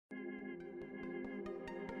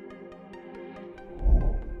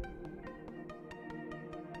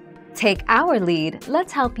Take our lead,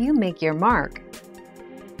 let's help you make your mark.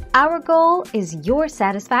 Our goal is your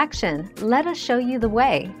satisfaction. Let us show you the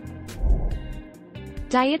way.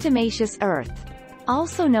 Diatomaceous earth,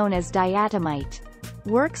 also known as diatomite,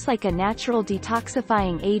 works like a natural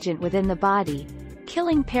detoxifying agent within the body,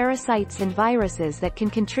 killing parasites and viruses that can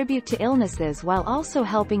contribute to illnesses while also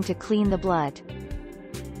helping to clean the blood.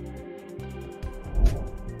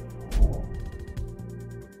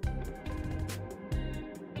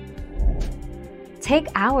 Take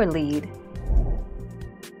our lead.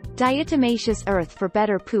 Diatomaceous earth for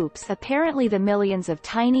better poops. Apparently the millions of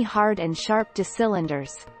tiny hard and sharp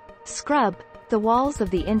cylinders scrub the walls of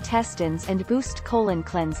the intestines and boost colon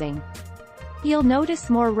cleansing. You'll notice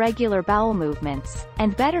more regular bowel movements,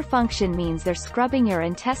 and better function means they're scrubbing your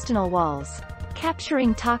intestinal walls,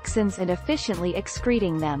 capturing toxins and efficiently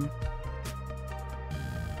excreting them.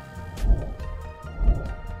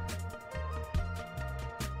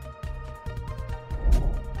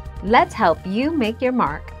 Let's help you make your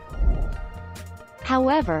mark.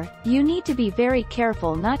 However, you need to be very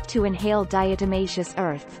careful not to inhale diatomaceous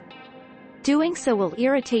earth. Doing so will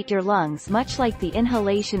irritate your lungs much like the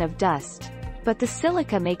inhalation of dust, but the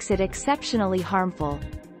silica makes it exceptionally harmful.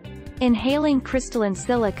 Inhaling crystalline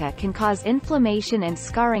silica can cause inflammation and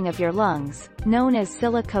scarring of your lungs, known as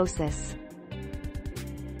silicosis.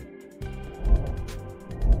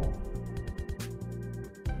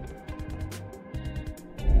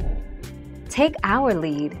 Take our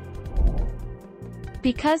lead.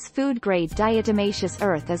 Because food-grade diatomaceous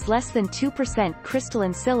earth is less than 2%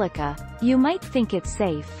 crystalline silica, you might think it's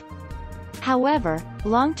safe. However,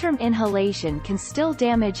 long-term inhalation can still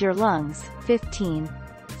damage your lungs. 15.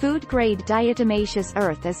 Food-grade diatomaceous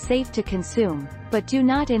earth is safe to consume, but do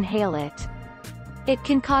not inhale it. It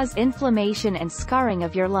can cause inflammation and scarring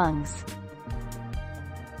of your lungs.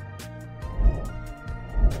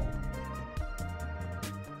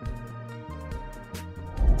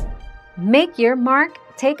 Make your mark,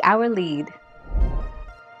 take our lead.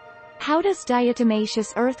 How does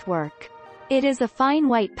diatomaceous earth work? It is a fine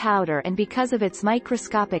white powder, and because of its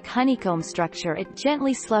microscopic honeycomb structure it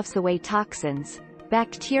gently sloughs away toxins,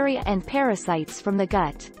 bacteria and parasites from the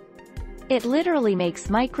gut. It literally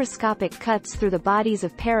makes microscopic cuts through the bodies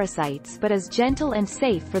of parasites but is gentle and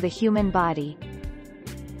safe for the human body.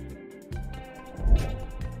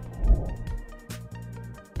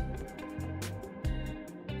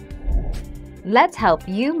 Let's help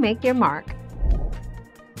you make your mark.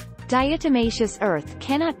 Diatomaceous earth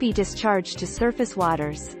cannot be discharged to surface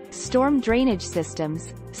waters, storm drainage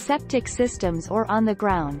systems, septic systems or on the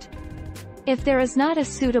ground. If there is not a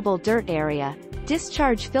suitable dirt area,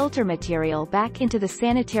 discharge filter material back into the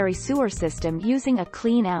sanitary sewer system using a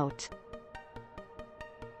clean out.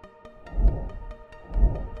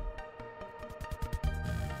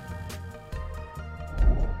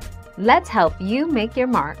 Let's help you make your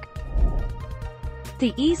mark.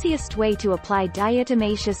 The easiest way to apply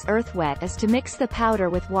diatomaceous earth wet is to mix the powder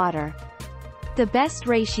with water. The best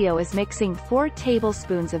ratio is mixing 4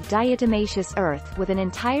 tablespoons of diatomaceous earth with an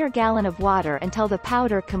entire gallon of water until the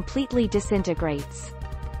powder completely disintegrates.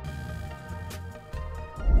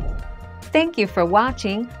 Thank you for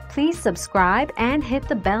watching. Please subscribe and hit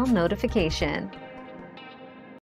the bell notification.